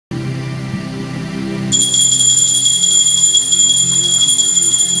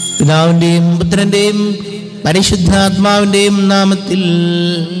പിതാവിന്റെയും പുത്രന്റെയും പരിശുദ്ധാത്മാവിന്റെയും നാമത്തിൽ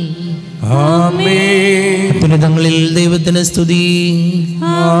ആമേൻ. അത്യുന്നതങ്ങളിൽ ദൈവത്തിന് സ്തുതി.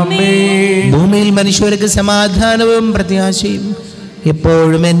 ആമേൻ. ഭൂമിയിൽ മനുഷ്യർക്ക് സമാധാനവും പ്രത്യാശയും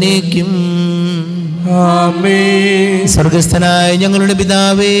എപ്പോഴും എന്നേക്കും. ആമേൻ. സ്വർഗസ്ഥനായ ഞങ്ങളുടെ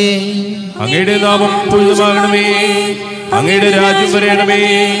പിതാവേ, അങ്ങയുടെ നാമം പൂജിതമാകണമേ. അങ്ങയുടെ രാജ്യം വരയണമേ.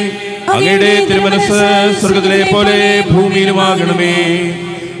 അങ്ങയുടെ തിരുമനസ്സ് സ്വർഗത്തിലെ പോലെ ഭൂമിയിലുമാകണമേ.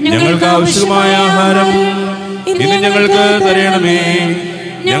 ഞങ്ങൾക്ക് ആവശ്യമായ ആഹാരം ഇന്ന് ഞങ്ങൾക്ക് തരണമേ.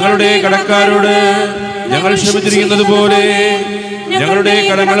 ഞങ്ങളുടെ കടക്കാരോട് ഞങ്ങൾ ക്ഷമിച്ചിരിക്കുന്നത് പോലെ ഞങ്ങളുടെ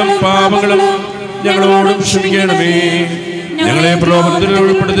കടങ്ങളും പാപങ്ങളും ഞങ്ങളോടും ക്ഷമിക്കണമേ. ഞങ്ങളെ പ്രലോഭനത്തിൽ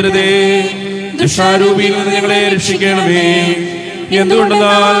ഉൾപ്പെടുത്തരുതേ, ദുഷ്ടാരൂപിയിൽ നിന്ന് ഞങ്ങളെ രക്ഷിക്കണമേ.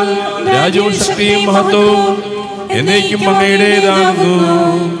 എന്തുകൊണ്ടെന്നാൽ രാജ്യവും ശക്തിയും മഹത്വവും എന്നേക്കും അങ്ങയുടേതാകുന്നു.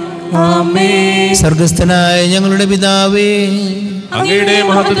 ആമേൻ. സ്വർഗസ്ഥനായ ഞങ്ങളുടെ പിതാവേ, അങ്ങയുടെ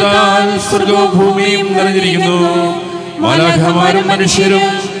മഹത്വത്താൽ സ്വർഗവും ഭൂമിയും നിറഞ്ഞിരിക്കുന്നു. മാലാഖമാരും മനുഷ്യരും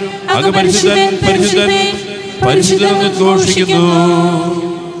അങ്ങ് പരിശുദ്ധൻ പരിശുദ്ധൻ പരിശുദ്ധൻ എന്ന് ഘോഷിക്കുന്നു.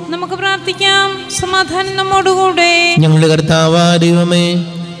 നമുക്ക് പ്രാർത്ഥിക്കാം. സമാധാനം നമ്മോടുകൂടെ. ഞങ്ങളുടെ കർത്താവായ ദൈവമേ,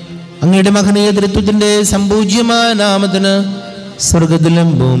 അങ്ങയുടെ മഹനീയ തൃത്വത്തിന്റെ സമ്പൂജ്യമായ നാമത്തിന് സ്വർഗത്തിലും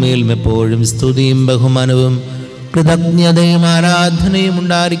ഭൂമിയിലും എപ്പോഴും സ്തുതിയും ബഹുമാനവും കൃതജ്ഞതയും ആരാധനയും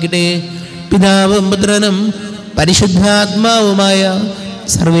ഉണ്ടായിരിക്കട്ടെ. പിതാവും പുത്രനും പരിശുദ്ധാത്മാവുമായ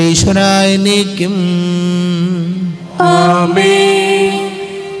സർവേശ്വരായ എന്നേക്കും. ആമേൻ.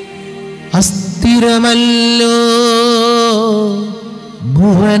 അസ്ഥിരമല്ലോ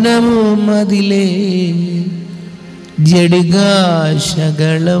ഭുവനവും അതിലെ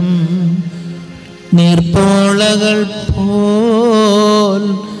ജഡികാശകളും നീർപ്പോളകൾ പോൽ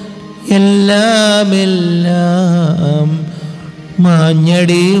എല്ലാം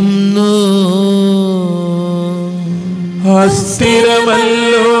മാഞ്ഞടിയുന്നു.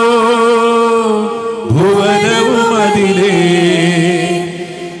 അസ്ഥിരമല്ലോ ഭുവനവും അതിലെ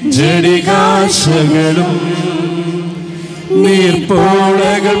ജഡികാശകളും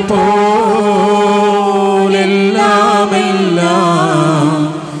നീർപ്പോളകൾ പോലെല്ലാം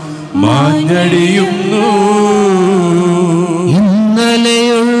മാഞ്ഞടിയുന്നു.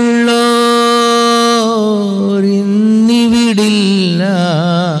 ഇന്നലെയുള്ളോരിന്നിവിടില്ല,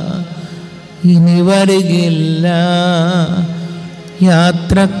 ഇനി വരികില്ല.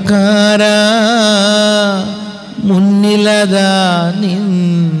 യാത്രക്കാരാ മുന്നിലതാ നിൻ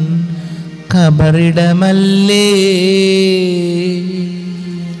ഖബറിടമല്ലേ.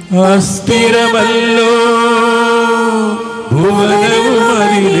 അസ്ഥിരമല്ലോ ഭുവനവും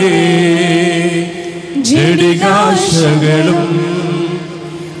അതിലെ ജഡികാശകളും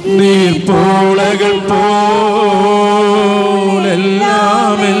നീർപ്പോളകൾ പോലെല്ലാം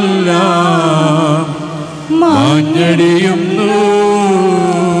മാഞ്ഞടിയുന്നു.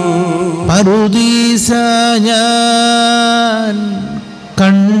 പറുദീസ ഞാൻ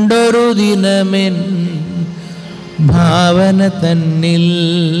കണ്ടൊരു ദിനമെൻ ഭാവന തന്നിൽ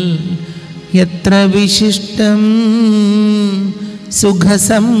എത്ര വിശിഷ്ടം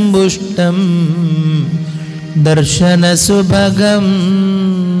സുഖസമ്പുഷ്ടം ദർശന സുഭഗം.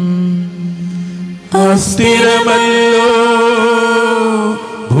 അസ്ഥിരമല്ലോ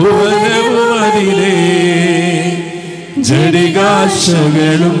ഭുവനവും അതിലെ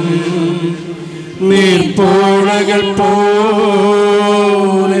ജഡികാശകളും നീർപ്പോളകൾ പോലെല്ലാം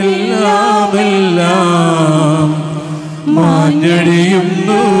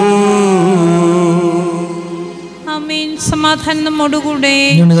മാഞ്ഞടിയുന്നു. ആമേൻ. സമാധാനം നമ്മോടുകൂടെ.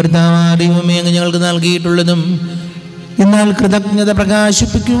 ദൈവമേ, അങ്ങ് ഞങ്ങൾക്ക് നൽകിയിട്ടുള്ളതും എന്നാൽ കൃതജ്ഞത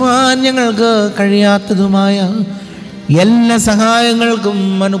പ്രകാശിപ്പിക്കുവാൻ ഞങ്ങൾക്ക് കഴിയാത്തതുമായ എല്ലാ സഹായങ്ങൾക്കും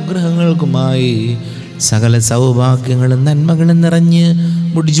അനുഗ്രഹങ്ങൾക്കുമായി സകല സൗഭാഗ്യങ്ങളും നന്മകളും നിറഞ്ഞ്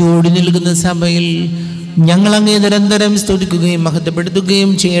മുടിച്ചോടി നിൽക്കുന്ന സഭയിൽ ഞങ്ങൾ അങ്ങേ നിരന്തരം സ്തുതിക്കുകയും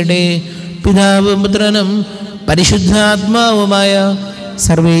മഹത്വപ്പെടുത്തുകയും ചെയ്യട്ടെ. പിതാവും പുത്രനും പരിശുദ്ധാത്മാവുമായ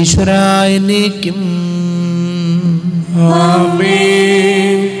സർവേശ്വരായ എന്നേക്കും.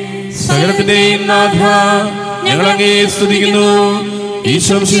 ആമേൻ. സകലത്തിന്റെയും നാഥ, ഞങ്ങൾ അങ്ങേ സ്തുതിക്കുന്നു.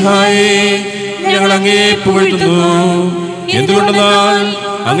 ഈശോ മിശിഹായേ, ഞങ്ങൾ അങ്ങേ പുകഴ്ത്തുന്നു. എന്തുകൊണ്ടെന്നാൽ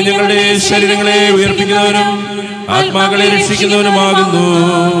അങ്ങ് ഞങ്ങളുടെ ശരീരങ്ങളെ ഉയർപ്പിക്കുന്നവനും ആത്മാക്കളെ രക്ഷിക്കുന്നവനുമാകുന്നു.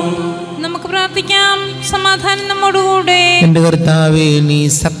 നമുക്ക് പ്രാർത്ഥിക്കാം. സമാധാനം നമ്മോടുകൂടെ. എൻ്റെ കർത്താവേ, നീ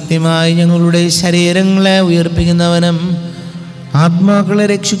സത്യമായി ഞങ്ങളുടെ ശരീരങ്ങളെ ഉയർപ്പിക്കുന്നവനും ആത്മാക്കളെ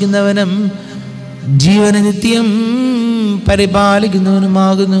രക്ഷിക്കുന്നവനും ജീവന നിത്യം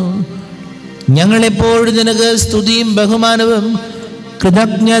പരിപാലിക്കുന്നവനുമാകുന്നു. ഞങ്ങളെപ്പോഴും നിനക്ക് സ്തുതിയും ബഹുമാനവും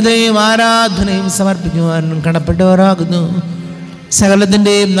കൃതജ്ഞതയും ആരാധനയും സമർപ്പിക്കുവാൻ കടപ്പെട്ടവരാകുന്നു.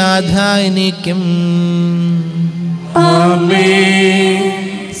 സകലത്തിൻ്റെയും നാഥ എന്നേക്കും. ആമേൻ.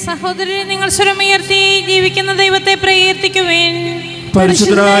 സഹോദരരെ, നിങ്ങൾ സ്വരമുയർത്തി ജീവിക്കുന്ന ദൈവത്തെ പ്രകീർത്തിക്കുവിൻ.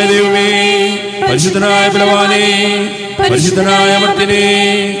 പരിശുദ്ധനായ ദൈവമേ, പരിശുദ്ധനായ ബലവാനേ, പരിശുദ്ധനായ അമർത്യനേ,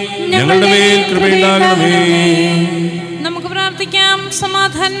 ഞങ്ങളുടെ മേൽ കൃപയുണ്ടാകണമേ. നമുക്ക് പ്രാർത്ഥിക്കാം.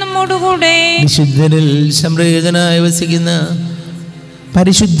 സമാധാനം നമ്മോടുകൂടെ. വിശുദ്ധരിൽ സംപ്രീതനായി വസിക്കുന്ന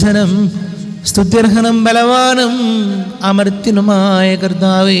പരിശുദ്ധനും സ്തുത്യർഹനും ബലവാനും അമർത്യനുമായ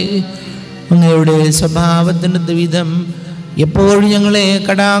കർത്താവേ, അങ്ങയുടെ സ്വഭാവത്തിൻ്റെ വിധം എപ്പോഴും ഞങ്ങളെ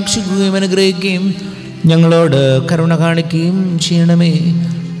കടാക്ഷിക്കുകയും അനുഗ്രഹിക്കുകയും ഞങ്ങളോട് കരുണ കാണിക്കുകയും ചെയ്യണമേ.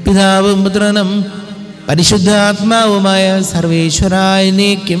 പിതാവും പുത്രനും പരിശുദ്ധാത്മാവുമായ സർവേശ്വരായ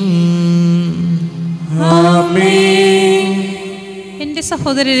നീക്കും. എൻ്റെ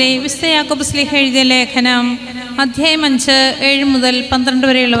സഹോദരരെ, വിശുദ്ധ യാക്കോബ് ശ്ലീഹ എഴുതിയ ലേഖനം അധ്യായം 5, 7 മുതൽ 12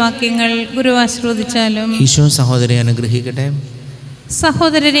 വരെയുള്ള വാക്യങ്ങൾ ഗുരു ആശീർവദിച്ചാലും. ഈശോ സഹോദരെ അനുഗ്രഹിക്കട്ടെ.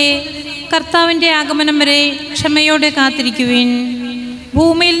 സഹോദരരെ, കർത്താവിൻ്റെ ആഗമനം വരെ ക്ഷമയോടെ കാത്തിരിക്കുവിൻ.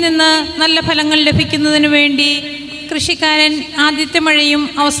 ഭൂമിയിൽ നിന്ന് നല്ല ഫലങ്ങൾ ലഭിക്കുന്നതിനു വേണ്ടി കൃഷിക്കാരൻ ആദ്യത്തെ മഴയും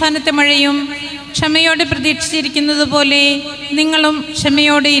അവസാനത്തെ മഴയും ക്ഷമയോടെ പ്രതീക്ഷിച്ചിരിക്കുന്നത് പോലെ നിങ്ങളും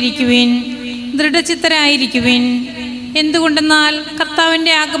ക്ഷമയോടെ ഇരിക്കുവിൻ, ദൃഢചിത്തരായിരിക്കുവിൻ. എന്തുകൊണ്ടെന്നാൽ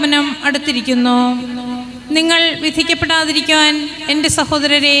കർത്താവിൻ്റെ ആഗമനം അടുത്തിരിക്കുന്നു. നിങ്ങൾ വിധിക്കപ്പെടാതിരിക്കുവാൻ എൻ്റെ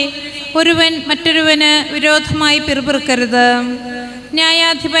സഹോദരരെ, ഒരുവൻ മറ്റൊരുവന് വിരോധമായി പിറുപിറുക്കരുത്.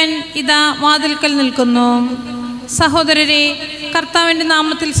 ന്യായാധിപൻ ഇതാ വാതിൽക്കൽ നിൽക്കുന്നു. സഹോദരരെ, കർത്താവിൻ്റെ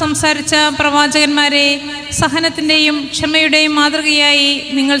നാമത്തിൽ സംസാരിച്ച പ്രവാചകന്മാരെ സഹനത്തിൻ്റെയും ക്ഷമയുടെയും മാതൃകയായി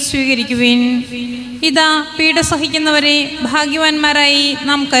നിങ്ങൾ സ്വീകരിക്കുവിൻ. ഇതാ പീഡ സഹിക്കുന്നവരെ ഭാഗ്യവാന്മാരായി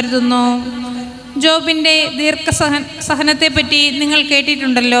നാം കരുതുന്നു. ജോബിൻ്റെ സഹനത്തെപ്പറ്റി നിങ്ങൾ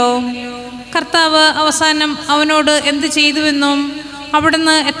കേട്ടിട്ടുണ്ടല്ലോ. കർത്താവ് അവസാനം അവനോട് എന്ത് ചെയ്തുവെന്നും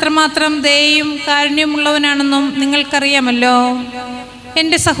അവിടുന്ന് എത്രമാത്രം ദയയും കാരുണ്യമുള്ളവനാണെന്നും നിങ്ങൾക്കറിയാമല്ലോ.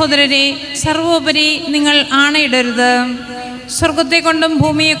 എൻ്റെ സഹോദരരെ, സർവോപരി നിങ്ങൾ ആണയിടരുത്. സ്വർഗത്തെ കൊണ്ടും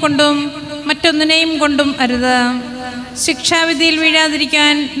ഭൂമിയെ കൊണ്ടും മറ്റൊന്നിനെയും കൊണ്ടും അരുത്. ശിക്ഷാവിധിയിൽ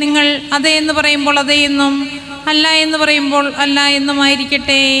വീഴാതിരിക്കാൻ നിങ്ങൾ അതെ എന്ന് പറയുമ്പോൾ അതെയെന്നും അല്ല എന്ന് പറയുമ്പോൾ അല്ല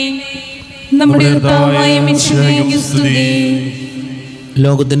എന്നുമായിരിക്കട്ടെ. നമ്മുടെ കർത്താവായ മിശിഹായ്ക്ക് സ്തുതി.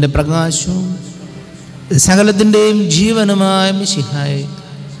 ലോകത്തിൻ്റെ പ്രകാശവും സകലത്തിൻ്റെയും ജീവനുമായ മിശിഹായേ,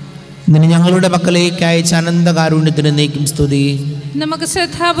 നിന്നെ ഞങ്ങളുടെ പക്കലേക്ക് അയച്ച അനന്തകാരുണ്യത്തിന് നീക്കും സ്തുതി. നമുക്ക്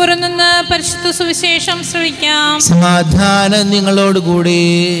ശ്രദ്ധാപൂർവം നിന്ന് പരിശുദ്ധ സുവിശേഷം ശ്രവിക്കാം. സമാധാനം നിങ്ങളോടുകൂടി.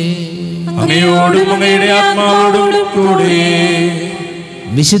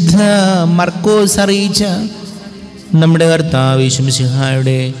 വിശുദ്ധ മർക്കോസ് അറിയിച്ച നമ്മുടെ കർത്താവ് യേശു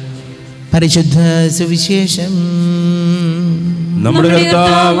മിശിഹായുടെ പരിശുദ്ധ സുവിശേഷം. നമ്മുടെ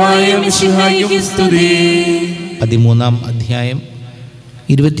കർത്താവായ മിശിഹായ്ക്ക് സ്തുതി. 13-ാം അധ്യായം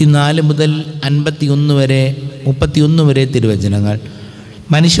 24 മുതൽ 31 വരെ തിരുവചനങ്ങൾ.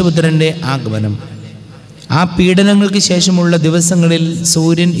 മനുഷ്യപുത്രൻ്റെ ആഗമനം. ആ പീഡനങ്ങൾക്ക് ശേഷമുള്ള ദിവസങ്ങളിൽ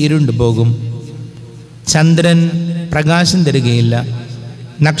സൂര്യൻ ഇരുണ്ടു പോകും, ചന്ദ്രൻ പ്രകാശം തരികയില്ല,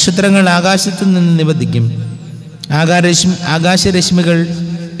 നക്ഷത്രങ്ങൾ ആകാശത്തു നിന്ന് നിവർത്തിക്കും, ആകാശരശ്മികൾ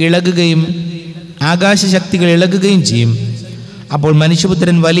ഇളകുകയും ആകാശശക്തികൾ ഇളകുകയും ചെയ്യും. അപ്പോൾ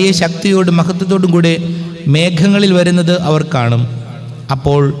മനുഷ്യപുത്രൻ വലിയ ശക്തിയോടും മഹത്വത്തോടും കൂടെ മേഘങ്ങളിൽ വരുന്നത് അവർ കാണും.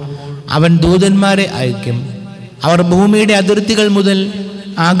 അപ്പോൾ അവൻ ദൂതന്മാരെ അയക്കും. അവർ ഭൂമിയുടെ അതിർത്തികൾ മുതൽ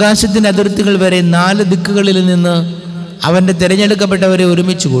ആകാശത്തിൻ്റെ അതിർത്തികൾ വരെ 4 ദിക്കുകളിൽ നിന്ന് അവൻ്റെ തിരഞ്ഞെടുക്കപ്പെട്ടവരെ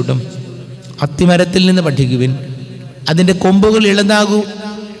ഒരുമിച്ച് കൂട്ടും. അത്തിമരത്തിൽ നിന്ന് പഠിക്കുവിൻ. അതിൻ്റെ കൊമ്പുകൾ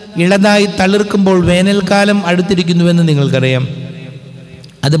ഇളതായി തളിർക്കുമ്പോൾ വേനൽക്കാലം അടുത്തിരിക്കുന്നുവെന്ന് നിങ്ങൾക്കറിയാം.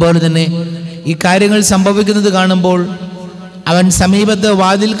 അതുപോലെ തന്നെ ഈ കാര്യങ്ങൾ സംഭവിക്കുന്നത് കാണുമ്പോൾ അവൻ സമീപത്ത്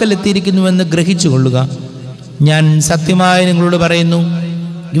വാതിൽക്കൽ എത്തിയിരിക്കുന്നുവെന്ന് ഗ്രഹിച്ചു കൊള്ളുക. ഞാൻ സത്യമായി നിങ്ങളോട് പറയുന്നു,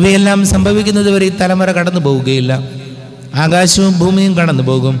 ഇവയെല്ലാം സംഭവിക്കുന്നത് വരെ ഈ തലമുറ കടന്നു പോവുകയില്ല. ആകാശവും ഭൂമിയും കടന്നു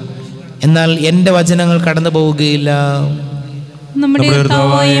പോകും, എന്നാൽ എൻ്റെ വചനങ്ങൾ കടന്നു പോവുകയില്ല.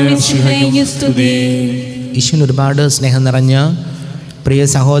 ഈശോന് ഒരുപാട് സ്നേഹം നിറഞ്ഞ പ്രിയ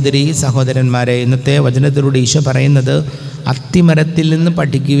സഹോദരി സഹോദരന്മാരെ, ഇന്നത്തെ വചനത്തിലൂടെ ഈശോ പറയുന്നത്, അത്തിമരത്തിൽ നിന്ന്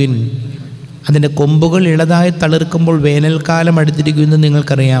പഠിക്കുവിൻ. അതിൻ്റെ കൊമ്പുകൾ ഇളതായി തളിർക്കുമ്പോൾ വേനൽക്കാലം അടുത്തിരിക്കുമെന്ന്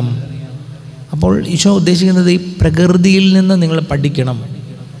നിങ്ങൾക്കറിയാം. അപ്പോൾ ഈശോ ഉദ്ദേശിക്കുന്നത് ഈ പ്രകൃതിയിൽ നിന്ന് നിങ്ങൾ പഠിക്കണം.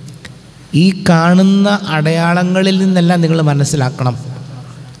 ഈ കാണുന്ന അടയാളങ്ങളിൽ നിന്നെല്ലാം നിങ്ങൾ മനസ്സിലാക്കണം.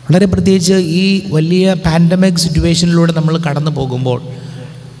 വളരെ പ്രത്യേകിച്ച് ഈ വലിയ പാൻഡമിക് സിറ്റുവേഷനിലൂടെ നമ്മൾ കടന്നു പോകുമ്പോൾ,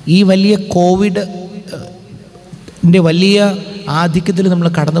 ഈ വലിയ കോവിഡിൻ്റെ വലിയ ആധിക്യത്തിൽ നമ്മൾ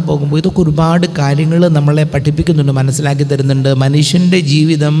കടന്നു പോകുമ്പോൾ ഇതൊക്കെ ഒരുപാട് കാര്യങ്ങൾ നമ്മളെ പഠിപ്പിക്കുന്നുണ്ട്, മനസ്സിലാക്കി തരുന്നുണ്ട്. മനുഷ്യൻ്റെ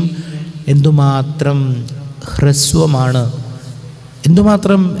ജീവിതം എന്തുമാത്രം ഹ്രസ്വമാണ്,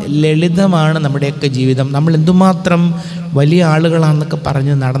 എന്തുമാത്രം ലളിതമാണ് നമ്മുടെയൊക്കെ ജീവിതം. നമ്മൾ എന്തുമാത്രം വലിയ ആളുകളാണെന്നൊക്കെ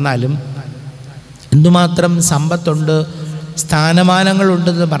പറഞ്ഞ് നടന്നാലും, എന്തുമാത്രം സമ്പത്തുണ്ട്,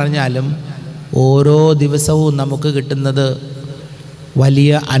 സ്ഥാനമാനങ്ങളുണ്ടെന്ന് പറഞ്ഞാലും, ഓരോ ദിവസവും നമുക്ക് കിട്ടുന്നത്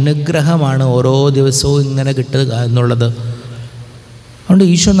വലിയ അനുഗ്രഹമാണ് ഓരോ ദിവസവും ഇങ്ങനെ കിട്ടുക എന്നുള്ളത്. അതുകൊണ്ട്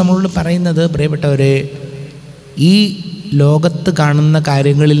ഈശോ നമ്മളോട് പറയുന്നത്, പ്രിയപ്പെട്ടവരെ, ഈ ലോകത്ത് കാണുന്ന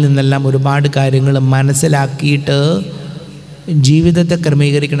കാര്യങ്ങളിൽ നിന്നെല്ലാം ഒരുപാട് കാര്യങ്ങൾ മനസ്സിലാക്കിയിട്ട് ജീവിതത്തെ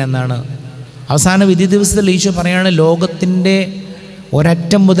ക്രമീകരിക്കണമെന്നാണ്. അവസാന വിധി ദിവസത്തിൽ ഈശോ പറയാണ്, ലോകത്തിൻ്റെ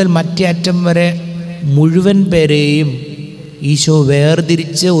ഒരറ്റം മുതൽ മറ്റേ അറ്റം വരെ മുഴുവൻ പേരെയും ഈശോ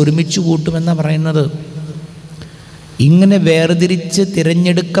വേർതിരിച്ച് ഒരുമിച്ച് കൂട്ടുമെന്നാണ് പറയുന്നത്. ഇങ്ങനെ വേർതിരിച്ച്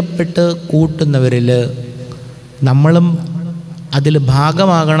തിരഞ്ഞെടുക്കപ്പെട്ട് കൂട്ടുന്നവരിൽ നമ്മളും അതിൽ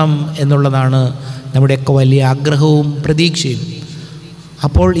ഭാഗമാകണം എന്നുള്ളതാണ് നമ്മുടെയൊക്കെ വലിയ ആഗ്രഹവും പ്രതീക്ഷയും.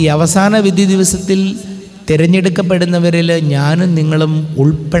 അപ്പോൾ ഈ അവസാന വിധി ദിവസത്തിൽ തിരഞ്ഞെടുക്കപ്പെടുന്നവരിൽ ഞാനും നിങ്ങളും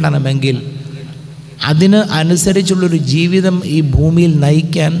ഉൾപ്പെടണമെങ്കിൽ അതിന് അനുസരിച്ചുള്ളൊരു ജീവിതം ഈ ഭൂമിയിൽ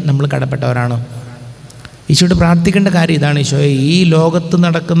നയിക്കാൻ നമ്മൾ കടപ്പെട്ടവരാണ്. ഈശോയോട് പ്രാർത്ഥിക്കേണ്ട കാര്യം ഇതാണ്. ഈശോയെ, ഈ ലോകത്ത്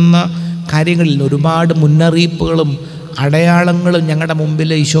നടക്കുന്ന കാര്യങ്ങളിൽ ഒരുപാട് മുന്നറിയിപ്പുകളും അടയാളങ്ങളും ഞങ്ങളുടെ മുമ്പിൽ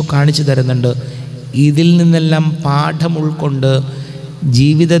ഈശോ കാണിച്ചു തരുന്നുണ്ട്. ഇതിൽ നിന്നെല്ലാം പാഠം ഉൾക്കൊണ്ട്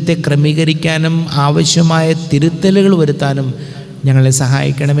ജീവിതത്തെ ക്രമീകരിക്കാനും ആവശ്യമായ തിരുത്തലുകൾ വരുത്താനും ഞങ്ങളെ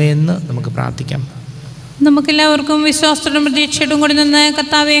സഹായിക്കണമേ എന്ന് നമുക്ക് പ്രാർത്ഥിക്കാം. നമുക്കെല്ലാവർക്കും വിശ്വാസത്തോടും പ്രതീക്ഷയോടും കൂടി നിന്ന്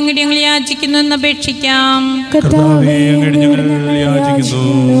കർത്താവേ, അങ്ങയുടെ ഞങ്ങൾ യാചിക്കുന്നു എന്ന് അപേക്ഷിക്കാം.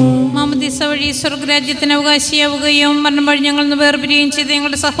 മാമോദീസ വഴി സ്വർഗ്ഗരാജ്യത്തിന് അവകാശിയാവുകയും മരണം വഴി ഞങ്ങൾ നിന്ന് വേർപിരിയുകയും ചെയ്ത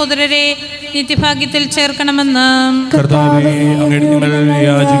ഞങ്ങളുടെ സഹോദരരെ നിത്യഭാഗ്യത്തിൽ ചേർക്കണമെന്ന്.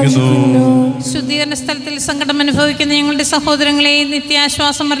 ശുദ്ധീകരണ സ്ഥലത്തിൽ സങ്കടം അനുഭവിക്കുന്ന ഞങ്ങളുടെ സഹോദരങ്ങളെ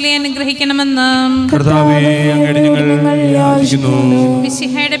നിത്യാശ്വാസം മരളി അനുഗ്രഹിക്കണമെന്ന്.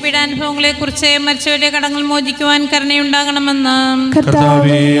 മിശിഹായുടെ പീഡാനുഭവങ്ങളെ കുറിച്ച് മരിച്ചവരുടെ കടങ്ങൾ മോചിക്കുവാൻ കരുണയുണ്ടാകണമെന്ന്.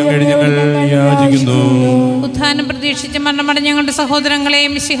 ഉത്ഥാനം പ്രതീക്ഷിച്ച് മരണമടഞ്ഞ ഞങ്ങളുടെ സഹോദരങ്ങളെ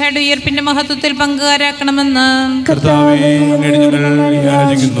മിശിഹായുടെ ഉയർപ്പിന്റെ മഹത്വത്തിൽ പങ്കുകാരാക്കണമെന്ന്.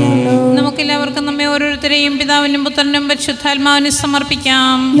 നമുക്കെല്ലാവർക്കും നമ്മെ ഓരോരുത്തരെയും പിതാവിനും പുത്രനും പരിശുദ്ധാത്മാവിനും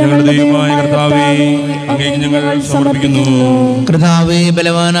സമർപ്പിക്കാം. കർത്താവേ,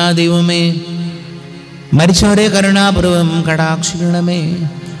 ബലവാനാ ദൈവമേ, മരിച്ചവരെ കരുണാപൂർവം കടാക്ഷിക്കണമേ.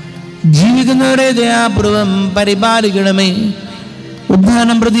 ജീവിക്കുന്നവരെ ദയാപൂർവം പരിപാലിക്കണമേ.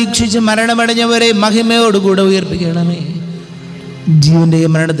 ഉദ്ധാനം പ്രതീക്ഷിച്ച് മരണമടഞ്ഞവരെ മഹിമയോടുകൂടെ ഉയർപ്പിക്കണമേ.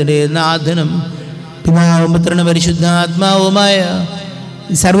 ജീവന്റെയും മരണത്തിൻ്റെയും നാഥനും പിതാവും പുത്രനും പരിശുദ്ധാത്മാവുമായ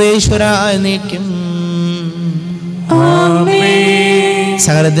സർവേശ്വര എന്നേക്കും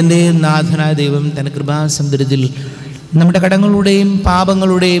സകലത്തിൻ്റെയും നാഥനായ ദൈവം തന്റെ കൃപാസമുദ്രത്തിൽ നമ്മുടെ കടങ്ങളുടെയും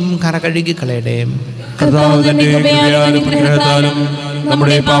പാപങ്ങളുടെയും കറ കഴുകി കളയട്ടെ.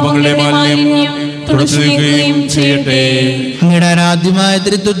 നമ്മുടെ പാപങ്ങളുടെ മാലിന്യം തുടച്ചുനീക്കുകയും ചെയ്യട്ടെ. അങ്ങയുടെ ആരാധ്യമായ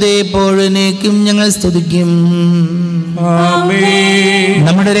തൃത്വത്തെ എപ്പോഴേക്കും ഞങ്ങൾ സ്തുതിക്കും.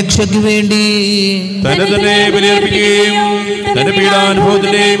 നമ്മുടെ രക്ഷയ്ക്ക് വേണ്ടി തന്നെ തന്നെ ബലിയർപ്പിക്കുകയും തന്റെ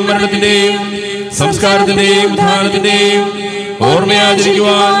പീഡാനുഭവത്തിന്റെയും മരണത്തിന്റെയും സംസ്കാരത്തിന്റെയും ഉത്ഥാനത്തിന്റെയും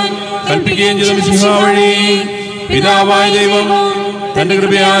ഓർമ്മയാചരിക്കുവാൻ കൽപ്പിക്കുകയും ചെയ്ത മിശിഹാ വഴി പിതാവായ ദൈവം തന്റെ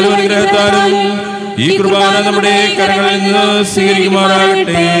കൃപയാലും അനുഗ്രഹത്താലും ഈ കുർബാന നമ്മുടെ കരങ്ങളിൽ നിന്ന്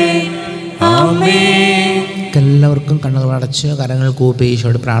സ്വീകരിക്കുമാറാകട്ടെ. എല്ലാവർക്കും കണ്ണുകൾ അടച്ച് കരങ്ങൾ കൂപ്പി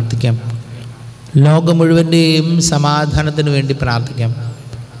ഈശോയോട് പ്രാർത്ഥിക്കാം. ലോകം മുഴുവൻ്റെയും സമാധാനത്തിന് വേണ്ടി പ്രാർത്ഥിക്കാം.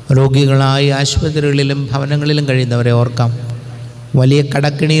 രോഗികളായി ആശുപത്രികളിലും ഭവനങ്ങളിലും കഴിയുന്നവരെ ഓർക്കാം. വലിയ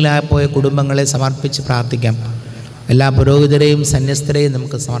കടക്കിണിയിലായി പോയ കുടുംബങ്ങളെ സമർപ്പിച്ച് പ്രാർത്ഥിക്കാം. എല്ലാ പുരോഹിതരെയും സന്യസ്തരെയും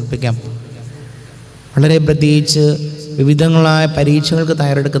നമുക്ക് സമർപ്പിക്കാം. വളരെ പ്രത്യേകിച്ച് വിവിധങ്ങളായ പരീക്ഷകൾക്ക്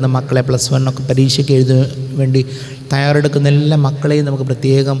തയ്യാറെടുക്കുന്ന മക്കളെ, +1 ഒക്കെ പരീക്ഷയ്ക്ക് വേണ്ടി തയ്യാറെടുക്കുന്ന എല്ലാ മക്കളെയും നമുക്ക്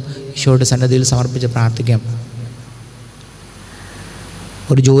പ്രത്യേകം ഈശോയുടെ സന്നദ്ധിയിൽ സമർപ്പിച്ച് പ്രാർത്ഥിക്കാം.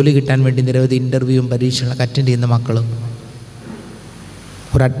 ഒരു ജോലി കിട്ടാൻ വേണ്ടി നിരവധി ഇൻ്റർവ്യൂവും പരീക്ഷകളൊക്കെ അറ്റൻഡ് ചെയ്യുന്ന മക്കൾ,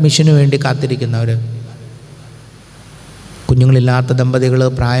 ഒരു അഡ്മിഷന് വേണ്ടി കാത്തിരിക്കുന്നവർ, കുഞ്ഞുങ്ങളില്ലാത്ത ദമ്പതികൾ,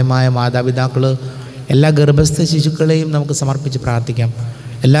 പ്രായമായ മാതാപിതാക്കൾ, എല്ലാ ഗർഭസ്ഥ ശിശുക്കളെയും നമുക്ക് സമർപ്പിച്ച് പ്രാർത്ഥിക്കാം.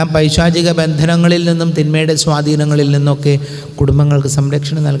 എല്ലാ പൈശാചിക ബന്ധനങ്ങളിൽ നിന്നും തിന്മയുടെ സ്വാധീനങ്ങളിൽ നിന്നൊക്കെ കുടുംബങ്ങൾക്ക്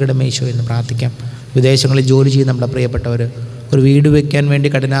സംരക്ഷണം നൽകണമേ ഈശോ എന്ന് പ്രാർത്ഥിക്കാം. വിദേശങ്ങളിൽ ജോലി ചെയ്യുന്ന നമ്മുടെ പ്രിയപ്പെട്ടവർ, ഒരു വീട് വയ്ക്കാൻ വേണ്ടി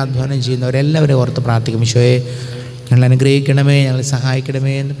കഠിനാധ്വാനം ചെയ്യുന്നവരെല്ലാവരെയും ഓർത്ത് പ്രാർത്ഥിക്കും. ഈശോയെ, ഞങ്ങൾ അനുഗ്രഹിക്കണമേ, ഞങ്ങളെ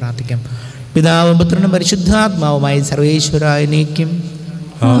സഹായിക്കണമേ എന്ന് പ്രാർത്ഥിക്കാം. പിതാവും പുത്രനും പരിശുദ്ധാത്മാവുമായി സർവേശ്വരായ നീക്കും.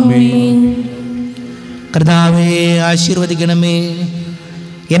 കർത്താവേ, ആശീർവദിക്കണമേ.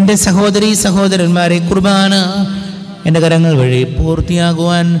 എൻ്റെ സഹോദരീ സഹോദരന്മാരെ, കുർബാന എൻ്റെ കരങ്ങൾ വഴി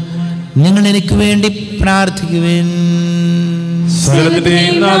പൂർത്തിയാകുവാൻ നിങ്ങൾ എനിക്ക് വേണ്ടി പ്രാർത്ഥിക്കുവിൻ.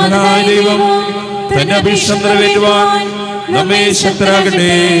 സകലത്തിന്റെയും നാഥനായ ദൈവം തന്റെ അഭിഷ്ടം നിറവേറ്റുവാൻ നമ്മെ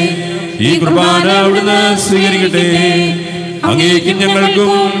ശക്തരാകട്ടെ. ഈ കുർബാന അവിടുന്ന് സ്വീകരിക്കട്ടെ. അങ്ങേക്കും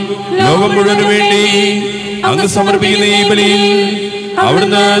ഞങ്ങൾക്കും ലോകം മുഴുവനും വേണ്ടി അങ്ങ് സമർപ്പിക്കുന്ന ഈ ബലിയിൽ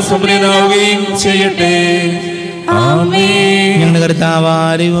അവിടുന്ന് സംപ്രീതനാവുകയും ചെയ്യട്ടെ. ഞങ്ങളുടെ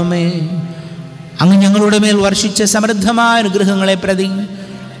കർത്താവായ ദൈവമേ, അങ്ങ് ഞങ്ങളുടെ മേൽ വർഷിച്ച സമൃദ്ധമായ അനുഗ്രഹങ്ങളെ പ്രതി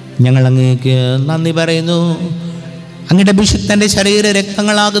ഞങ്ങൾ അങ്ങേക്ക് നന്ദി പറയുന്നു. അങ്ങയുടെ അഭിഷിക്തൻ്റെ ശരീര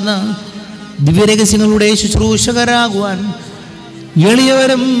രക്തങ്ങളാകുന്ന ദിവ്യരഹസ്യങ്ങളുടെ ശുശ്രൂഷകരാകുവാൻ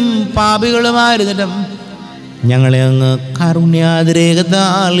എളിയവരും പാപികളുമായിരുന്നിട്ടും ഞങ്ങളെ അങ്ങ്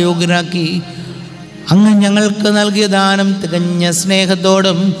കാരുണ്യാതിരേകത്താൽ യോഗ്യരാക്കി. അങ്ങ് ഞങ്ങൾക്ക് നൽകിയ ദാനം തികഞ്ഞ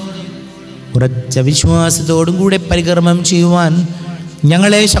സ്നേഹത്തോടും ഉറച്ച വിശ്വാസത്തോടും കൂടെ പരികർമ്മം ചെയ്യുവാൻ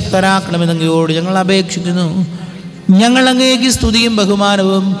ഞങ്ങളെ ശക്തരാക്കണമെന്ന് അങ്ങയോട് ഞങ്ങൾ അപേക്ഷിക്കുന്നു. ഞങ്ങൾ അങ്ങേക്ക് സ്തുതിയും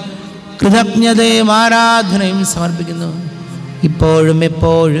ബഹുമാനവും കൃതജ്ഞതയും ആരാധനയും സമർപ്പിക്കുന്നു, ഇപ്പോഴും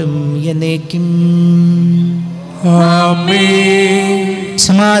എപ്പോഴും എന്നേക്കും.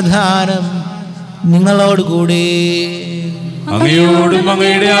 സമാധാനം നിങ്ങളോട് കൂടെ, അങ്ങയോടും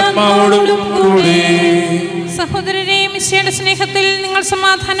അങ്ങയുടെ ആത്മാവോടും കൂടെ. സഹോദരരെ, മിശിഹായുടെ സ്നേഹത്തിൽ നിങ്ങൾ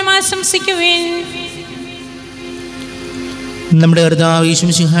സമാധാനം ആശംസിക്കുവിൻ. നമ്മുടെ കർത്താവ് യേശു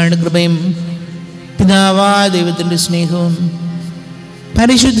മിശിഹായുടെ കൃപയും പിതാവായ ദൈവത്തിൻ്റെ സ്നേഹവും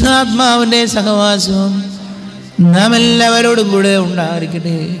പരിശുദ്ധാത്മാവിൻ്റെ സഹവാസവും നാം എല്ലാവരോടും കൂടെ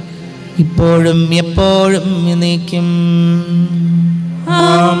ഉണ്ടായിരിക്കട്ടെ, ഇപ്പോഴും എപ്പോഴും എന്നേക്കും.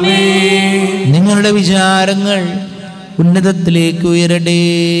 നിങ്ങളുടെ വിചാരങ്ങൾ ഉന്നതത്തിലേക്ക് ഉയരട്ടെ.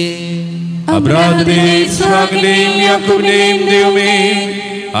 അബ്രാഹാമിന്റെയും ഇസ്ഹാക്കിന്റെയും യാക്കോബിന്റെയും ദൈവമേ,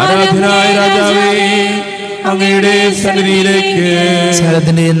 ആരാധനായ രാജാവേ, അങ്ങയുടെ സന്നിധിയിലേക്ക്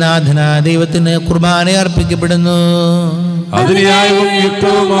സ്ഥലത്തിന്റെ നാഥന ദൈവത്തിന് കുർബാന അർപ്പിക്കപ്പെടുന്നു. അതിനായവും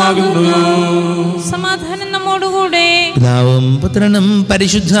യുക്തവുമാകുന്നു. സമാധാനം നമ്മോടുകൂടെ. പിതാവും പുത്രനും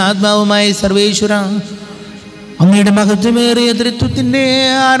പരിശുദ്ധാത്മാവുമായ സർവേശ്വര, അങ്ങയുടെ മഹത്വമേറിയ ത്രിത്വത്തിന്റെ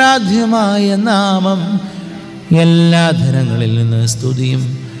ആരാധ്യമായ നാമം എല്ലാ ധരങ്ങളിൽ നിന്ന് സ്തുതിയും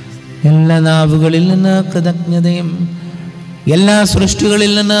എല്ലാ നാവുകളിൽ നിന്ന് കൃതജ്ഞതയും എല്ലാ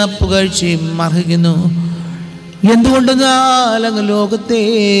സൃഷ്ടികളിൽ നിന്ന് പുകഴ്ചയും അർഹിക്കുന്നു. എന്തുകൊണ്ടെന്നാൽ അങ്ങ്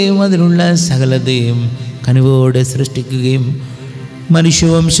ലോകത്തെയും അതിലുള്ള സകലതയും കനിവോടെ സൃഷ്ടിക്കുകയും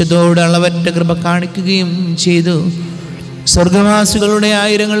മനുഷ്യവംശത്തോട് അളവറ്റ കൃപ കാണിക്കുകയും ചെയ്തു. സ്വർഗവാസികളുടെ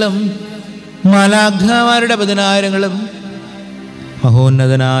ആയിരങ്ങളും മാലാഖമാരുടെ 10,000ങ്ങളും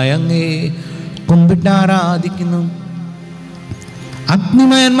മഹോന്നതനായ അങ്ങേ കുമ്പിട്ടാരാധിക്കുന്നു.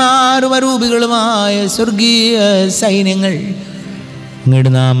 അഗ്നിമയന്മാരും അരൂപികളുമായ സ്വർഗീയ സൈന്യങ്ങൾ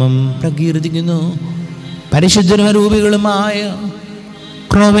അങ്ങയുടെ നാമം പ്രകീർത്തിക്കുന്നു. പരിശുദ്ധരും അരൂപികളുമായ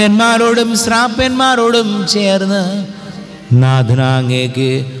ക്രോവന്മാരോടും ശ്രാപ്പന്മാരോടും ചേർന്ന് നാഥനാങ്ങേക്ക്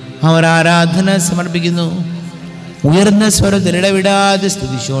അവർ ആരാധന സമർപ്പിക്കുന്നു. ഉയർന്ന സ്വരത്തിൽ ഇടവിടാതെ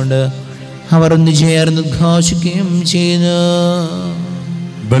സ്തുതിച്ചുകൊണ്ട് അവർ ഒന്ന് ചേർന്ന് ഉദ്ഘോഷിക്കുകയും ചെയ്യുന്നു.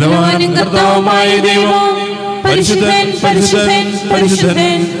 ബലവാനും കർത്താവുമായ ദൈവം, പരിശുദ്ധൻ പരിശുദ്ധൻ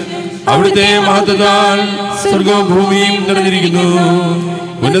പരിശുദ്ധൻ, അവിടുത്തെ മഹത്വത്താൽ സ്വർഗവും ഭൂമിയും നിറഞ്ഞിരിക്കുന്നു.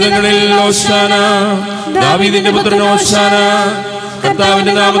 ഉന്നതങ്ങളിൽ ഹോശാന, ദാവീദിന്റെ പുത്രൻ ഹോശാന.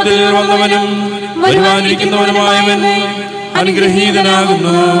 കർത്താവിന്റെ നാമത്തിൽ വന്നവനും വരുവാനിരിക്കുന്നവനുമായവൻ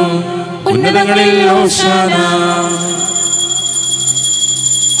അനുഗ്രഹീതനാകുന്നു. ഉന്നതങ്ങളിൽ ഹോശാന.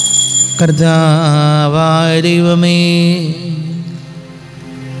 കർത്താവായ ദൈവമേ,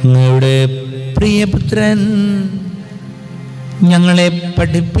 അങ്ങയുടെ പ്രിയപുത്രൻ ഞങ്ങളെ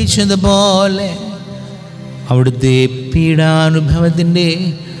പഠിപ്പിച്ചതുപോലെ അവിടുത്തെ പീഡാനുഭവത്തിൻ്റെ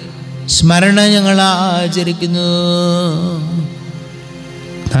സ്മരണ ഞങ്ങൾ ആചരിക്കുന്നു.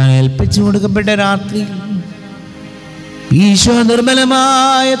 താൻ ഏൽപ്പിച്ചു കൊടുക്കപ്പെട്ട രാത്രി ഈശോ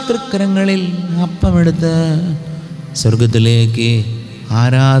നിർമ്മലമായ തൃക്കരങ്ങളിൽ അപ്പമെടുത്ത് സ്വർഗത്തിലേക്ക്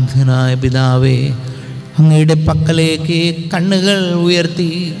ആരാധനായ പിതാവേ അങ്ങയുടെ പക്കലേക്ക് കണ്ണുകൾ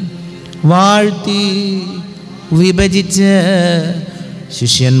ഉയർത്തി വാഴ്ത്തി വിഭജിച്ച്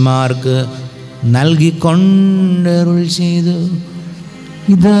ശിഷ്യന്മാർക്ക് നൽകിക്കൊണ്ടരുൾ ചെയ്തു.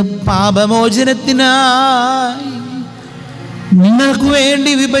 ഇത് പാപമോചനത്തിനായി നിങ്ങൾക്ക്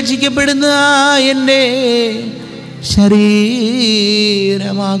വേണ്ടി വിഭജിക്കപ്പെടുന്ന എൻ്റെ ശരീരമാകുന്നു.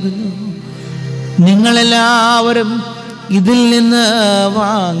 നിങ്ങളെല്ലാവരും ഇതിൽ നിന്ന്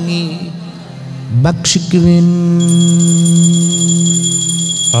വാങ്ങി ഭക്ഷിക്കുവിൻ.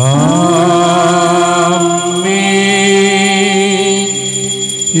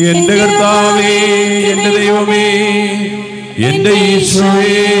 എന്റെ കർത്താവേ, എന്റെ ദൈവമേ, എന്റെ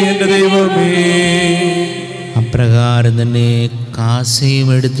ഈശോയേ, എന്റെ ദൈവമേ. അപ്രകാരം തന്നെ കാസയും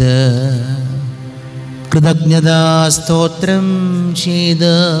എടുത്ത് കൃതജ്ഞതാ സ്തോത്രം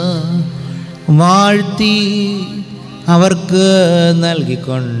ചെയ്ത് വാഴ്ത്തി അവർക്ക്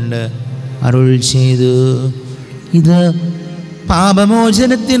നൽകിക്കൊണ്ട് അരുൾ ചെയ്തു. ഇത്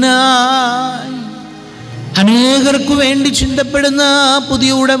പാപമോചനത്തിനായി അനേകർക്കു വേണ്ടി ചിന്തപ്പെടുന്ന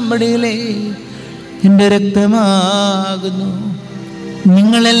പുതിയ ഉടമ്പടിയിലെ എൻ്റെ രക്തമാകുന്നു.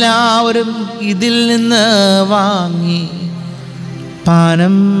 നിങ്ങളെല്ലാവരും ഇതിൽ നിന്ന് വാങ്ങി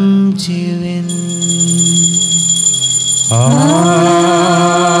പാനം ചെയ്യുവിൻ.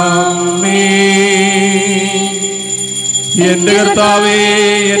 എന്റെ കർത്താവേ,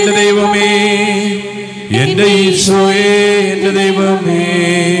 എന്റെ ദൈവമേ, എന്റെ ഈശോയേ, എന്റെ ദൈവമേ,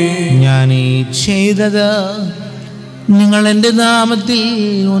 ഞാൻ ഈ ചെയ്തത് നിങ്ങൾ എൻ്റെ നാമത്തിൽ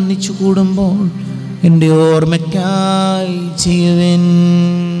ഒന്നിച്ചു കൂടുമ്പോൾ എൻ്റെ ഓർമ്മയ്ക്കായി ചെയ്യുവിൻ.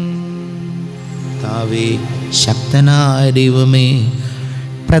 താവേ, ശക്തനായ ദൈവമേ,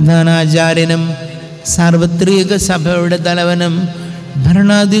 പ്രധാനാചാര്യനും സാർവത്രിക സഭയുടെ തലവനും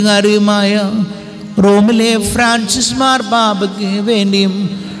ഭരണാധികാരിയുമായ റോമിലെ ഫ്രാൻസിസ് മാർപ്പാപ്പയ്ക്ക് വേണ്ടിയും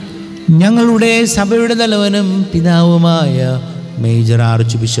ഞങ്ങളുടെ സഭയുടെ തലവനും പിതാവുമായ മേജർ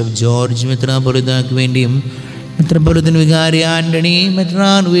ആർച്ച് ബിഷപ്പ് ജോർജ് മെത്രാപ്പൊലീത്താക്ക് വേണ്ടിയും മെത്രാപ്പൊലീത്തൻ വികാരി ആന്റണി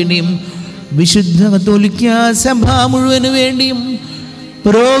മെത്രാന് വേണ്ടിയും വിശുദ്ധ കത്തോലിക്ക സഭ മുഴുവന് വേണ്ടിയും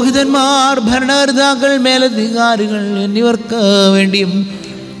പുരോഹിതന്മാർ, ഭരണകർത്താക്കൾ, മേലധികാരികൾ എന്നിവർക്ക് വേണ്ടിയും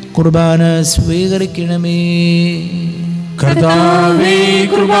കുർബാന സ്വീകരിക്കണമേ. കർത്താവേ,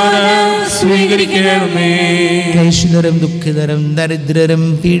 കുർബാന സ്വീകരിക്കണമേ. ക്ലേശിതരും ദുഃഖിതരും ദരിദ്രരും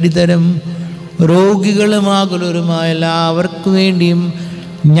പീഡിതരും രോഗികളും ആകുലരുമായ എല്ലാവർക്കു വേണ്ടിയും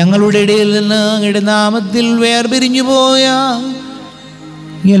ഞങ്ങളുടെ ഇടയിൽ നിന്ന് അങ്ങയുടെ നാമത്തിൽ വേർപിരിഞ്ഞു പോയ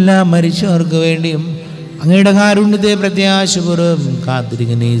എല്ലാ മരിച്ചവർക്ക് വേണ്ടിയും അങ്ങയുടെ കാരുണ്യത്തെ പ്രത്യാശപൂർവ്വം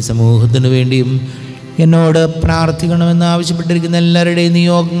കാത്തിരിക്കുന്ന ഈ സമൂഹത്തിന് വേണ്ടിയും എന്നോട് പ്രാർത്ഥിക്കണമെന്ന് ആവശ്യപ്പെട്ടിരിക്കുന്ന എല്ലാവരുടെയും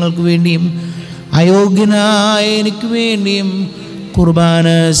നിയോഗങ്ങൾക്ക് വേണ്ടിയും അയോഗ്യനായ എനിക്ക് വേണ്ടിയും കുർബാന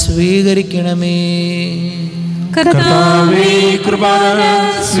സ്വീകരിക്കണമേ. കർത്താവേ, കുർബാന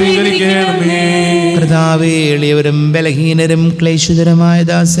സ്വീകരിക്കണമേ. കർത്താവേ, എളിയവരും ബലഹീനരും ക്ലേശിതരുമായ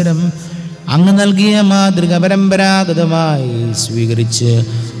ദാസരും അങ്ങ് നൽകിയ മാതൃക പരമ്പരാഗതമായി സ്വീകരിച്ച്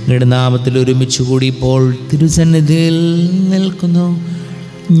അങ്ങയുടെ നാമത്തിൽ ഒരുമിച്ച് കൂടി ഇപ്പോൾ തിരുസന്നിധിയിൽ നിൽക്കുന്നു.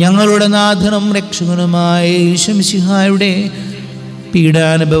 ഞങ്ങളുടെ നാഥനും രക്ഷകനുമായ യേശുമിശിഹായുടെ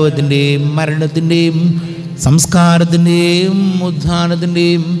പീഡാനുഭവത്തിൻ്റെയും മരണത്തിൻ്റെയും സംസ്കാരത്തിൻ്റെയും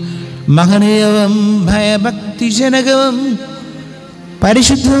ഉത്ഥാനത്തിൻ്റെയും മഹനീയവും ഭയഭക്തിജനകവും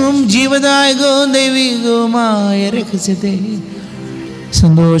പരിശുദ്ധവും ജീവദായകവും ദൈവികവുമായ രഹസ്യത്തെ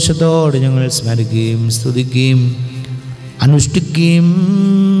സന്തോഷത്തോടെ ഞങ്ങൾ സ്മരിക്കുകയും സ്തുതിക്കുകയും അനുഷ്ഠിക്കുകയും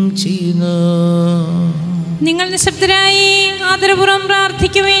ചെയ്യുന്നു. നിങ്ങൾ നിശബ്ദരായി ആദരപൂർവ്വം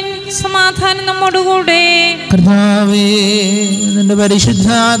പ്രാർത്ഥിക്കുവിൻ. സമാധാനം നമ്മോടുകൂടെ. കർത്താവേ, നിന്റെ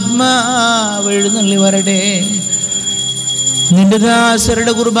പരിശുദ്ധാത്മാവ് എഴുന്നള്ളി വരട്ടെ. നിന്റെ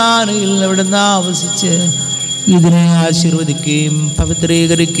ദാസരുടെ കുർബാനയിൽ അവിടുന്ന് ആവസിച്ച് ഇതിനെ ആശീർവദിക്കുകയും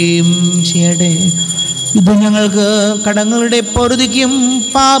പവിത്രീകരിക്കുകയും ചെയ്യട്ടെ. ഇത് ഞങ്ങൾക്ക് കടങ്ങളുടെ പൊറുതിക്കും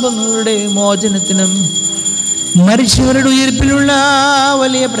പാപങ്ങളുടെ മോചനത്തിനും മരിച്ചവരുടെ ഉയർപ്പിലുള്ള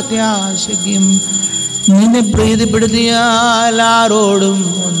വലിയ പ്രത്യാശയ്ക്കും നിന്നെ പ്രീതിപ്പെടുത്തിയ എല്ലാവരോടും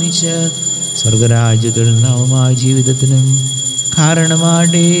ഒന്നിച്ച് സ്വർഗരാജ്യത്തിൽ നവമായ ജീവിതത്തിനും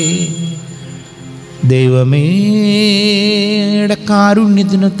കാരണമാടേ. ദൈവമേ,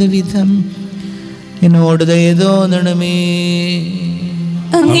 കാരുണ്യത്തിനൊത്ത വിധം എന്നോട് ദയ തോന്നണമേ.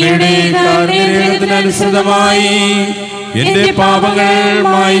 അങ്ങയുടെ കാരുണ്യത്തിനനുസൃതമായി എന്റെ പാപങ്ങൾ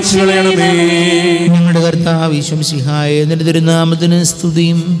മായ്ച്ചു കളയണമേ. ഞങ്ങളുടെ കർത്താവ് യേശുമിശിഹായെ, നിന്റെ തിരുനാമത്തിന്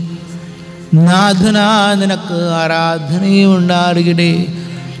സ്തുതിയും നാഥനാ നിനക്ക് ആരാധനയും ഉണ്ടാകട്ടെ.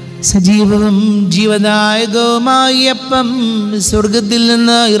 സജീവവും ജീവദായകവുമായ അപ്പം സ്വർഗത്തിൽ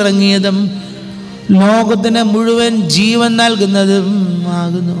നിന്ന് ഇറങ്ങിയതും ലോകത്തിന് മുഴുവൻ ജീവൻ നൽകുന്നതും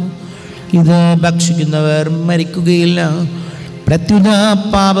ആകുന്നു. ഇത് ഭക്ഷിക്കുന്നവർ മരിക്കുകയില്ല, പ്രത്യുത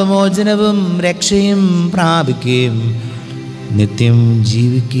പാപമോചനവും രക്ഷയും പ്രാപിക്കുകയും നിത്യം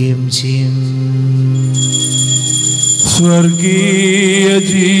ജീവിക്കുകയും ചെയ്യും. സ്വർഗീയ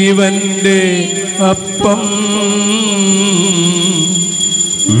ജീവന്റെ അപ്പം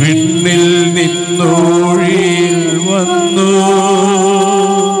വിണ്ണിൽ നിന്നൊഴിയിൽ വന്നു.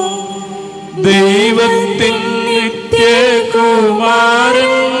 ദൈവത്തിൻ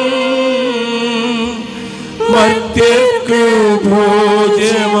നിത്യകുമാരൻ മർത്യർക്കു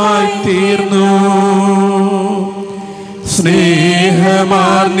ഭോജ്യമായി തീർന്നു.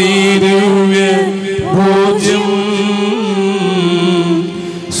 സ്നേഹമാർന്നീരുവ്യ ഭോജ്യം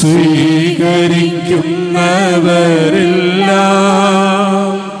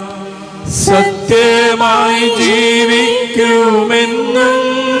സ്വീകരിക്കുന്നവരെല്ലാം സത്യമായി ജീവിക്കുമെന്നും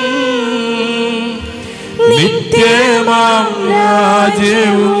നിത്യമാം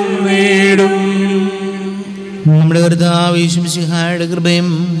രാജ്യവും നേടും. നമ്മുടെ കർത്താവ് യേശുമിശിഹായുടെ കൃപയും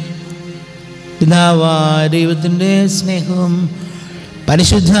പിതാവായ ദൈവത്തിൻ്റെ സ്നേഹവും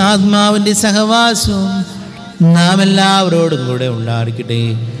പരിശുദ്ധാത്മാവിൻ്റെ സഹവാസവും നാം എല്ലാവരോടും കൂടെ ഉണ്ടായിരിക്കട്ടെ,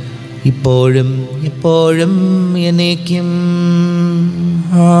 ഇപ്പോഴും എപ്പോഴും എന്നേക്കും.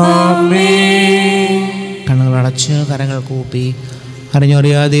 ആമേൻ. കണ്ണുകൾ അടച്ച് കരങ്ങൾ കൂപ്പി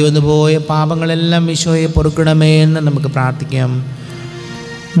അറിഞ്ഞറിയാതെ വന്നു പോയ പാപങ്ങളെല്ലാം ഈശോയെ പൊറുക്കണമേ എന്ന് നമുക്ക് പ്രാർത്ഥിക്കാം.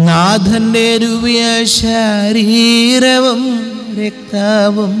 നാഥൻ്റെ ദിവ്യ ശരീരവും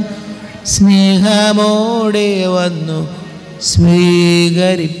രക്തവും സ്നേഹമോടെ വന്നു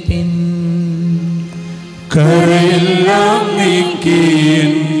സ്വീകരിപ്പിൻ. കരയെല്ലാം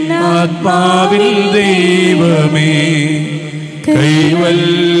നീക്കിയൻ ആത്മാവിൽ ദൈവമേ,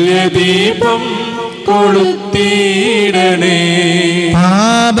 കൈവല്യ ദീപം കൊളുത്തിയിടണേ.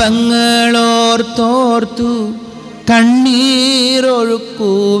 പാപങ്ങളോർത്തോർത്തു കണ്ണീരൊഴുക്കുവിൻ,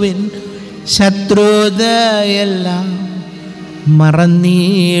 ശത്രുതയെല്ലാം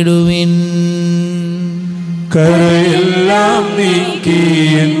മറന്നിടുവിൻ. കരയെല്ലാം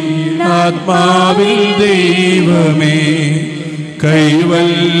നീക്കിയൻ ആത്മാവിൽ ദൈവമേ,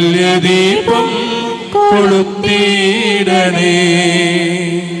 കൈവല്യ ദീപം കൊളുത്തിയിടണേ.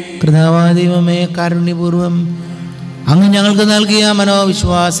 കൃതാവാദൈവമേ, കാരുണ്യപൂർവം അങ്ങ് ഞങ്ങൾക്ക് നൽകിയ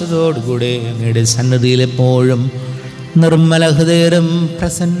മനോവിശ്വാസത്തോടുകൂടെ അങ്ങയുടെ സന്നദ്ധിയിൽ എപ്പോഴും നിർമ്മല ഹൃദയരും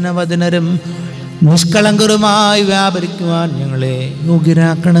പ്രസന്നവദനരും നിഷ്കളങ്കരുമായി വ്യാപരിക്കുവാൻ ഞങ്ങളെ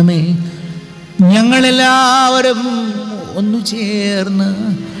യോഗ്യരാക്കണമേ. ഞങ്ങളെല്ലാവരും ഒന്നു ചേർന്ന്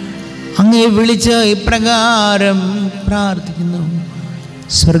അങ്ങയെ വിളിച്ച് ഇപ്രകാരം പ്രാർത്ഥിക്കുന്നു.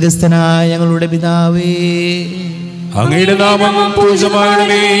 സ്വർഗസ്ഥനായ ഞങ്ങളുടെ പിതാവേ, അങ്ങയുടെ നാമം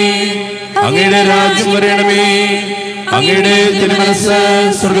പൂജിതമാകണമേ, അങ്ങയുടെ രാജ്യം വരണമേ, അങ്ങയുടെ തിരുമനസ്സ്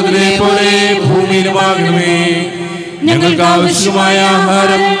സ്വർഗ്ഗത്തിലെ പോലെ ഭൂമിയിലുമാകണമേ. ഞങ്ങൾക്ക് ആവശ്യമായ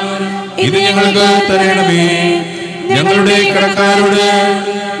ആഹാരം ഇത് ഞങ്ങൾക്ക് തരണമേ. ഞങ്ങളുടെ കടക്കാരോട്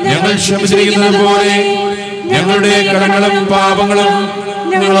ഞങ്ങൾ ക്ഷമിച്ചിരിക്കുന്നത് പോലെ ഞങ്ങളുടെ കടങ്ങളും പാപങ്ങളും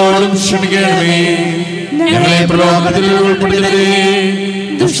ഞങ്ങളോടും ക്ഷമിക്കണമേ. ഞങ്ങളെ പ്രലോഭനത്തിൽ ഉൾപ്പെടുത്തരുതേ,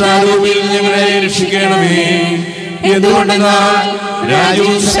 ദുഷ്ടാരൂപിൽ ഞങ്ങളെ രക്ഷിക്കണമേ. എന്തുകൊണ്ടെന്നാൽ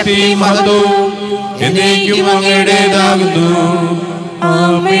രാജ്യവും ശക്തിയും മഹത്വവും എന്നേക്കും അങ്ങയുടേതാകുന്നു.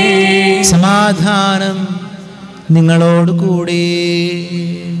 ആമേൻ. സമാധാനം നിങ്ങളോട് കൂടി,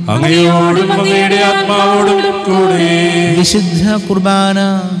 അങ്ങയോടും അങ്ങയുടെ ആത്മാവോടും കൂടെ. വിശുദ്ധ കുർബാന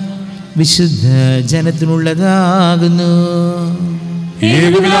വിശുദ്ധ ജനത്തിനുള്ളതാകുന്നു.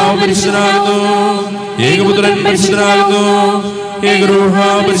 ഏകപിതാവ് പരിശുദ്ധനാകുന്നു, ഏകപുത്രൻ പരിശുദ്ധനാകുന്നു, ഏകരൂഹ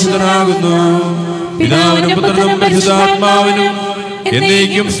പരിശുദ്ധനാകുന്നു. പിതാവിനും പുത്രനും പരിശുദ്ധാത്മാവിനും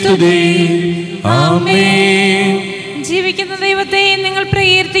എന്നേക്കും സ്തുതി. ആമേൻ. ജീവിക്കുന്ന ദൈവത്തെ നിങ്ങൾ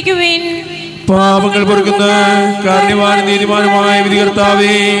പ്രകീർത്തിക്കുവിൻ. പാപങ്ങൾ പൊറുക്കുന്ന കാരുണ്യവാനും നീതിമാനുമായ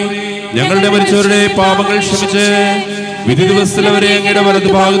വിധികർത്താവേ, ഞങ്ങളുടെ മരിച്ചവരുടെ പാപങ്ങൾ ക്ഷമിച്ച് വിധി ദിവസത്തിൽ അവരെ അങ്ങയുടെ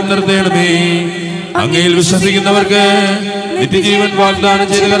വലതുഭാഗത്ത് നിർത്തേണമേ. അങ്ങയിൽ വിശ്വസിക്കുന്നവർക്ക് നിത്യജീവൻ വാഗ്ദാനം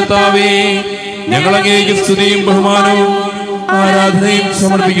ചെയ്ത കർത്താവേ, ഞങ്ങൾ അങ്ങേക്ക് സ്തുതിയും ബഹുമാനവും ആരാധനയും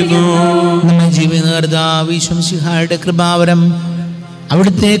സമർപ്പിക്കുന്നു. നമ്മൾ ജീവിതയുടെ കൃപാവരം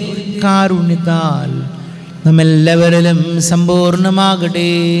അവിടുത്തെ കാരുണ്യത്താൽ നമ്മെല്ലാവരിലും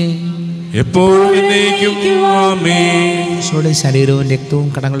സമ്പൂർണമാകട്ടെ. എപ്പോഴും എന്നേക്കും ആമേൻ. ഈശോയുടെ ശരീരവും രക്തവും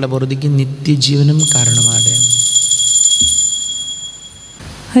കടങ്ങളുടെ പൊറുതിക്ക് നിത്യജീവനും കാരണമാകട്ടെ.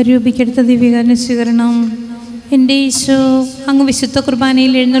 അരൂപിക്കെടുത്ത ദിവ്യകാരുണ്യ സ്വീകരണം. എൻ്റെ ഈശോ അങ്ങ് വിശുദ്ധ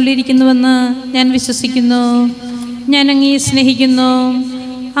കുർബാനയിൽ എഴുന്നള്ളിയിരിക്കുന്നുവെന്ന് ഞാൻ വിശ്വസിക്കുന്നു. ഞാൻ അങ്ങയെ സ്നേഹിക്കുന്നു.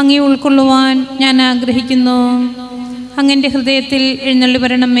 അങ്ങയെ ഉൾക്കൊള്ളുവാൻ ഞാൻ ആഗ്രഹിക്കുന്നു. അങ്ങെൻ്റെ ഹൃദയത്തിൽ എഴുന്നള്ളി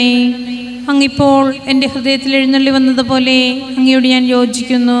വരണമേ. അങ്ങിപ്പോൾ എൻ്റെ ഹൃദയത്തിൽ എഴുന്നള്ളി വന്നതുപോലെ അങ്ങയോട് ഞാൻ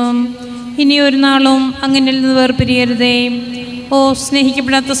യോജിക്കുന്നു. ഇനി ഒരു നാളും അങ്ങനിൽ നിന്ന് വേർപിരിയരുതേ. ഓ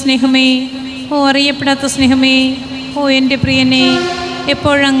സ്നേഹിക്കപ്പെടാത്ത സ്നേഹമേ, ഓ അറിയപ്പെടാത്ത സ്നേഹമേ, ഓ എൻ്റെ പ്രിയനെ,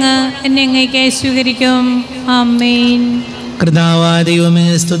 എപ്പോഴങ്ങ് എന്നെ അങ്ങേക്കായി സ്വീകരിക്കും. ആമേൻ. കർത്താവായ ദൈവമേ,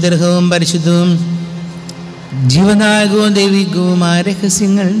 സ്തുത്യർഹവും പരിശുദ്ധവും ജീവനായകവും ദൈവികവുമായ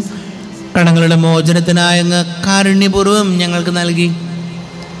രഹസ്യങ്ങൾ കടങ്ങളുടെ മോചനത്തിനായ അങ്ങ് കാരുണ്യപൂർവ്വം ഞങ്ങൾക്ക് നൽകി.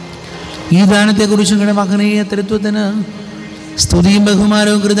 ഈ ദാനത്തെക്കുറിച്ച് ഞങ്ങളുടെ മഹനീയ തൃത്വത്തിന് സ്തുതിയും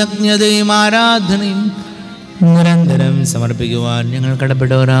ബഹുമാനവും കൃതജ്ഞതയും ആരാധനയും നിരന്തരം സമർപ്പിക്കുവാൻ ഞങ്ങൾ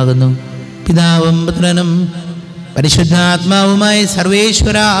കടപ്പെട്ടവരാകുന്നു. പിതാവും പുത്രനും പരിശുദ്ധാത്മാവുമായി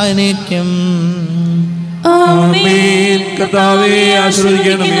സർവേശ്വരാനേക്യം. ആമേൻ. കർത്താവേ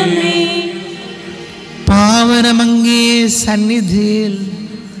ആശീർവദിക്കണമേ. പാവനമങ്ങേ സന്നിധിയിൽ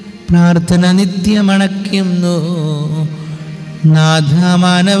പ്രാർത്ഥന നിത്യമണയ്ക്കുന്നു.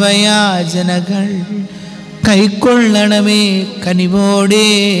 നാഥമാനവയാചനകൾ കൈക്കൊള്ളണമേ കനിവോടെ.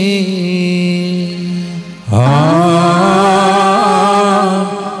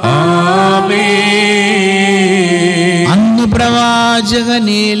 അന്ന്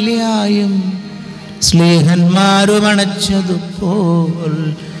പ്രവാചകനേലിയായും സ്നേഹന്മാരും അണച്ചതുപോൽ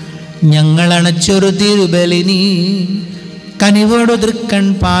ഞങ്ങൾ അണച്ചൊരു തിരുബലിനി കനിവോടു തൃക്കൺ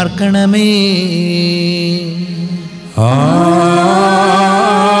പാർക്കണമേ.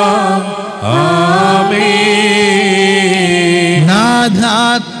 ആമേൻ.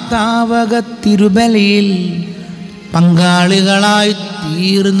 നാഥാത്താവക തിരുബലിയിൽ പങ്കാളികളായി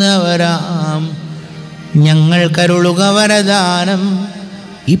തീർന്നവരാം ഞങ്ങൾ കരുളുക വരദാനം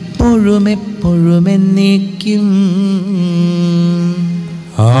ഇപ്പോഴും എപ്പോഴും എന്നേക്കും.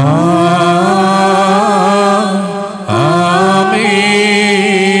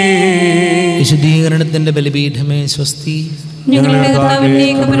 വിശുദ്ധീകരണത്തിന്റെ ബലിപീഠമേ സ്വസ്തി. ഞങ്ങളുടെ കർത്താവിന്റെ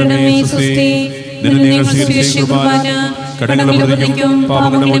കബറിടമേ സ്വസ്തി. നിങ്ങൾ സ്വീകരിച്ച കുർബാന കടങ്ങളുടെ പ്രതിക്കും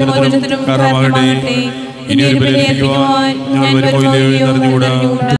പാപങ്ങളുടെ മോചനത്തിനും കാരണമാകട്ടെ. ഇനി ഒരു ബലി അർപ്പിക്കുവാൻ ഞാൻ വരുമോ ഇല്ലയോ എന്നറിഞ്ഞുകൂടാ.